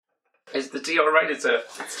Is the tea all right? It's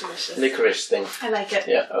delicious. licorice thing. I like it.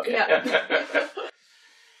 Yeah, okay. Yeah.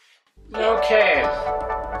 Okay.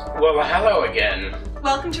 Well, hello again.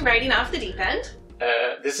 Welcome to Writing Off the Deep End.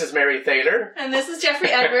 This is Mary Thaler. And this is Geoffrey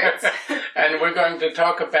Edwards. And we're going to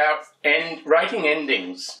talk about writing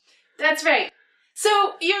endings. That's right.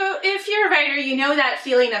 So, if you're a writer, you know that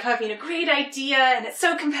feeling of having a great idea and it's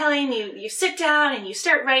so compelling, you sit down and you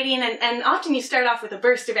start writing, and often you start off with a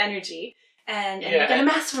burst of energy and you get a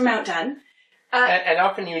massive amount done. And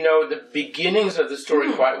often you know the beginnings of the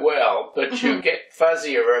story quite well, but you get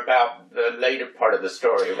fuzzier about the later part of the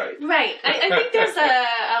story, right? Right. I think there's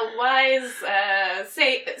a wise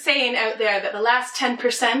saying out there that the last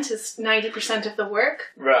 10% is 90% of the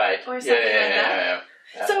work. Right. Or something like that.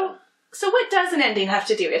 Yeah. So what does an ending have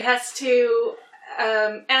to do? It has to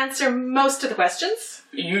answer most of the questions.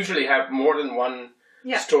 You usually have more than one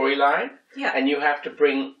storyline, and you have to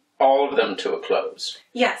bring all of them to a close.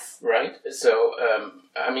 Yes. Right? So,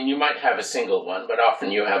 you might have a single one, but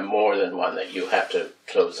often you have more than one that you have to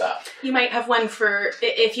close up. You might have one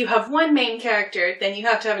if you have one main character, then you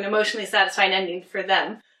have to have an emotionally satisfying ending for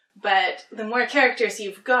them. But the more characters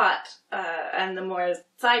you've got, and the more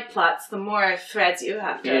side plots, the more threads you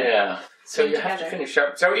have to so you have to finish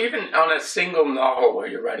up. So even on a single novel, where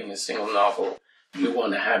you're writing a single novel, you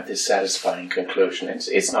want to have this satisfying conclusion.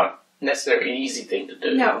 It's not necessarily an easy thing to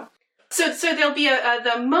do. No. So there'll be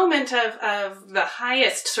the moment of the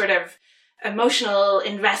highest sort of emotional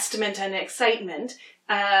investment and excitement,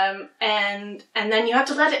 and then you have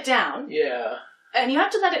to let it down. Yeah. And you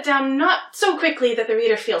have to let it down not so quickly that the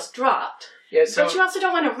reader feels dropped. Yeah, so, but you also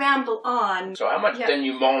don't want to ramble on. So how much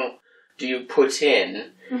denouement do you put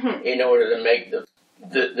in order to make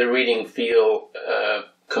the reading feel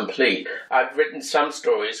complete? I've written some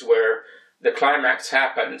stories where the climax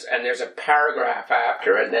happens and there's a paragraph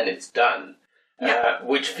after and then it's done,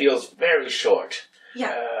 which feels very short.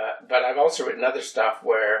 Yeah. But I've also written other stuff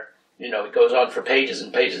where it goes on for pages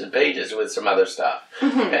and pages and pages with some other stuff.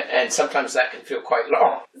 And sometimes that can feel quite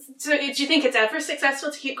long. So do you think it's ever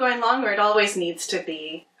successful to keep going long, or it always needs to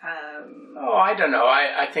be... Oh, I don't know.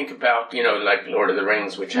 I think about, like Lord of the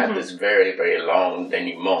Rings, which had this very, very long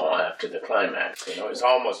denouement after the climax. It's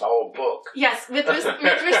almost a whole book. Yes, with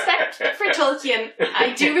respect for Tolkien,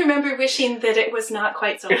 I do remember wishing that it was not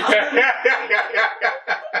quite so long.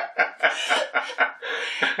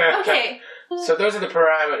 Okay. So those are the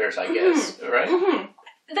parameters, I guess, right?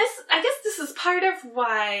 I guess this is part of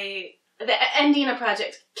why the ending a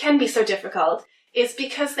project can be so difficult, is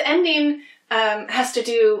because the ending has to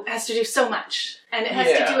do so much, and it has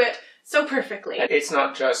to do it so perfectly. It's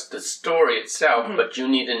not just the story itself, but you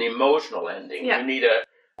need an emotional ending. Yeah. You need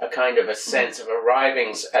a kind of a sense of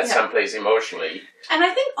arriving at someplace emotionally. And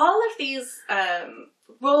I think all of these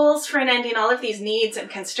roles for an ending, all of these needs and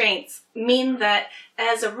constraints mean that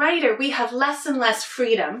as a writer, we have less and less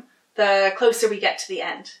freedom the closer we get to the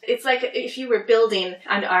end. It's like if you were building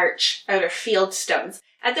an arch out of field stones.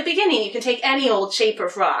 At the beginning, you can take any old shape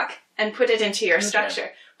of rock and put it into your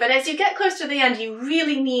structure. But as you get close to the end, you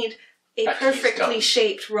really need a perfectly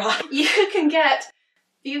shaped rock. You can get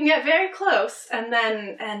very close and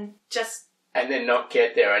then not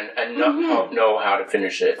get there and not know how to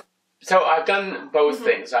finish it. So I've done both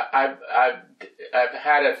things. I've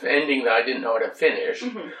had an ending that I didn't know how to finish,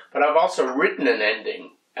 but I've also written an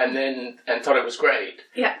ending and thought it was great.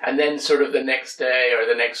 Yeah. And then sort of the next day or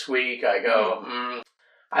the next week, I go,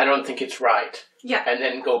 I don't think it's right. Yeah. And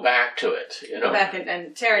then go back to it. Go back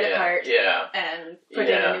and tear it apart. Yeah. And put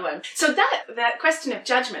in a new one. So that question of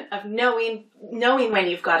judgment, of knowing when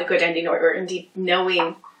you've got a good ending, or indeed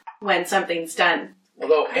knowing when something's done.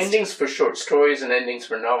 Although endings for short stories and endings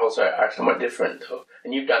for novels are somewhat different, though.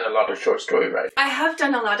 And you've done a lot of short story writing. I have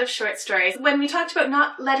done a lot of short stories. When we talked about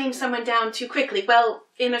not letting someone down too quickly, well,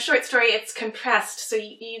 in a short story it's compressed, so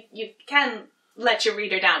you can let your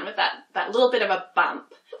reader down with that little bit of a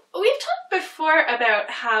bump. We've talked before about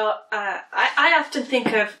how I often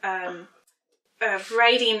think of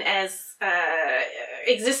writing as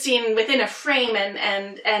existing within a frame,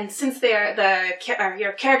 and since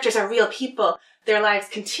your characters are real people, their lives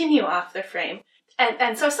continue off the frame.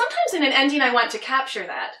 And so sometimes in an ending I want to capture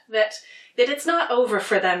that it's not over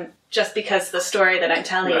for them just because the story that I'm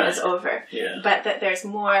telling is over, but that there's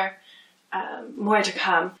more to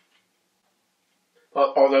come.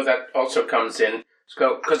 Well, although that also comes in,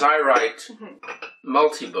 because I write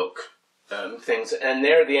multi-book things, and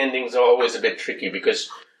there the endings are always a bit tricky because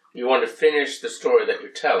you want to finish the story that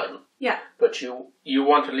you're telling. Yeah. But you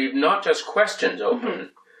want to leave not just questions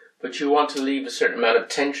open, but you want to leave a certain amount of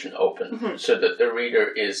tension open so that the reader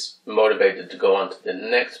is motivated to go on to the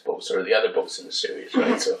next books or the other books in the series,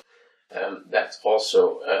 right? So that's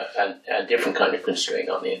also a different kind of constraint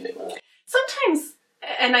on the ending. Sometimes,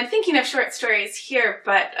 and I'm thinking of short stories here,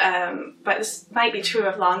 but this might be true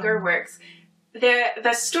of longer works.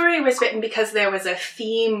 The story was written because there was a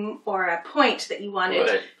theme or a point that you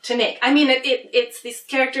wanted to make. I mean, it's these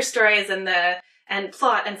character stories and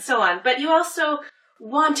plot and so on, but you also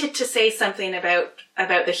wanted to say something about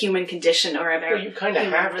the human condition or about you kind of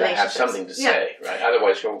have to have something to say, right?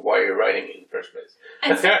 Otherwise, why are you writing it in the first place?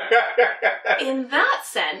 And so, in that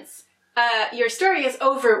sense, your story is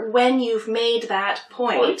over when you've made that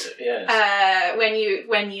point. Yes.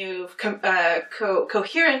 When you've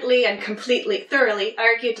coherently and completely, thoroughly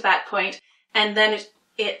argued that point, and then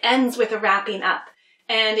it ends with a wrapping up.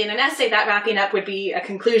 And in an essay, that wrapping up would be a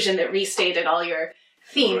conclusion that restated all your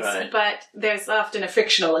themes, but there's often a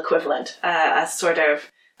fictional equivalent, a sort of,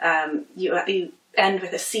 you end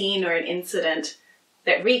with a scene or an incident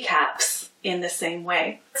that recaps in the same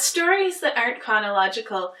way. Stories that aren't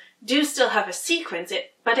chronological do still have a sequence,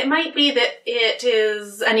 but it might be that it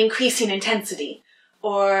is an increasing intensity,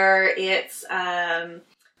 or it's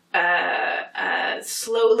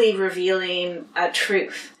slowly revealing a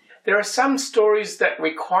truth. There are some stories that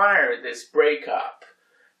require this breakup.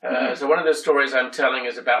 So one of the stories I'm telling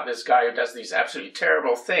is about this guy who does these absolutely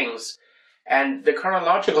terrible things, and the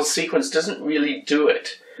chronological sequence doesn't really do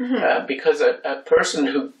it, because a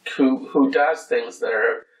person who does things that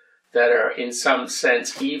are in some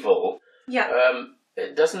sense evil,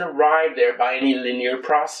 it doesn't arrive there by any linear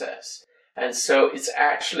process. And so it's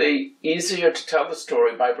actually easier to tell the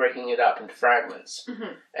story by breaking it up into fragments.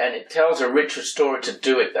 And it tells a richer story to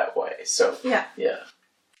do it that way. So,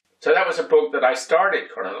 So that was a book that I started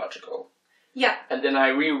chronological. Yeah. And then I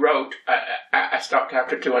rewrote, I stopped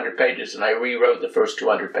after 200 pages, and I rewrote the first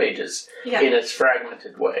 200 pages in its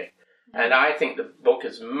fragmented way. And I think the book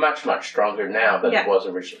is much, much stronger now than it was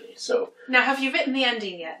originally. So now, have you written the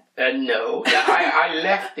ending yet? No. I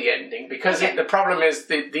left the ending because the problem is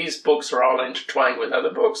that these books are all intertwined with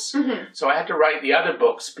other books. So I had to write the other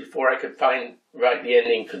books before I could write the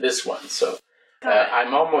ending for this one. So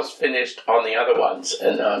I'm almost finished on the other ones,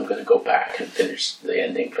 and now I'm going to go back and finish the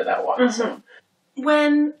ending for that one. So.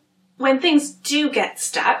 When things do get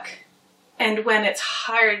stuck, and when it's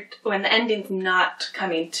hard, when the ending's not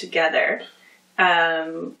coming together,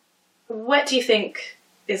 what do you think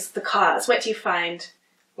is the cause? What do you find?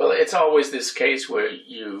 Well, it's always this case where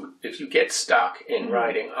if you get stuck in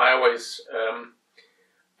writing, I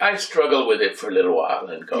struggle with it for a little while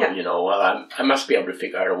and go, I must be able to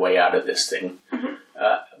figure out a way out of this thing.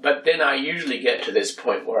 But then I usually get to this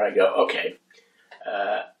point where I go, okay,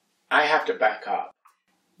 I have to back up.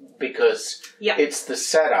 Because it's the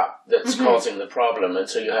setup that's causing the problem, and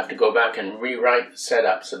so you have to go back and rewrite the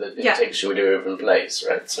setup so that it takes you to a different place,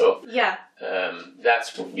 right? So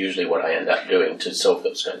that's usually what I end up doing to solve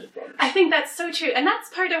those kinds of problems. I think that's so true, and that's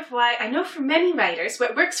part of why I know for many writers,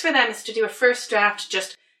 what works for them is to do a first draft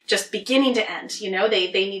just beginning to end.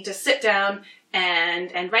 They need to sit down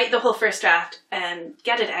and write the whole first draft and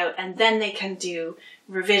get it out, and then they can do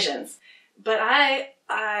revisions. But I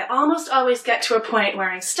almost always get to a point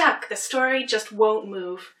where I'm stuck. The story just won't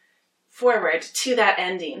move forward to that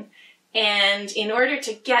ending. And in order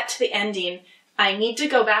to get to the ending, I need to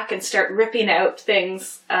go back and start ripping out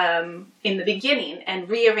things in the beginning and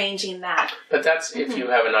rearranging that. But that's if you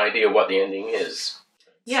have an idea what the ending is.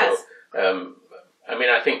 Yes. So,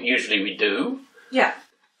 I think usually we do. Yeah.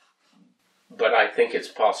 But I think it's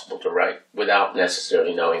possible to write without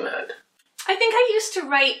necessarily knowing that. I think I used to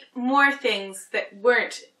write more things that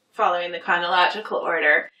weren't following the chronological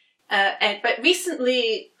order. But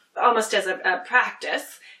recently, almost as a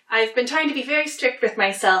practice, I've been trying to be very strict with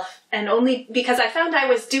myself, and only because I found I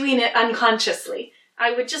was doing it unconsciously.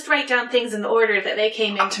 I would just write down things in the order that they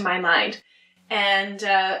came into my mind. And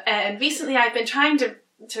recently I've been trying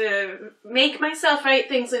to make myself write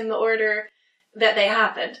things in the order that they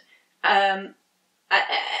happened. And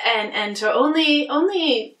to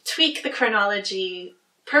only tweak the chronology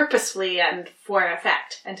purposefully and for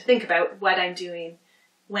effect, and to think about what I'm doing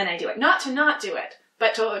when I do it. Not to not do it,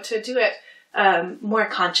 but to do it more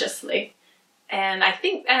consciously. And I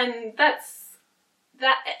think, and that's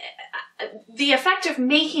the effect of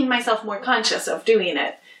making myself more conscious of doing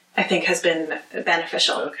it, I think, has been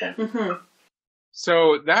beneficial. Okay.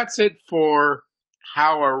 So that's it for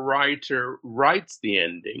how a writer writes the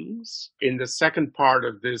endings. In the second part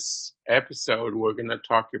of this episode, we're going to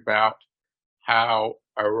talk about how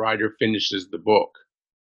a writer finishes the book.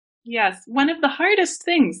 Yes, one of the hardest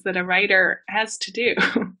things that a writer has to do.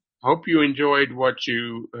 Hope you enjoyed what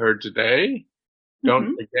you heard today.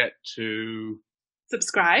 Don't forget to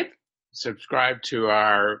subscribe to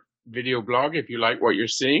our video blog if you like what you're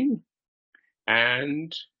seeing.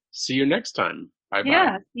 And see you next time. Bye-bye.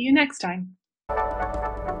 Yeah, see you next time.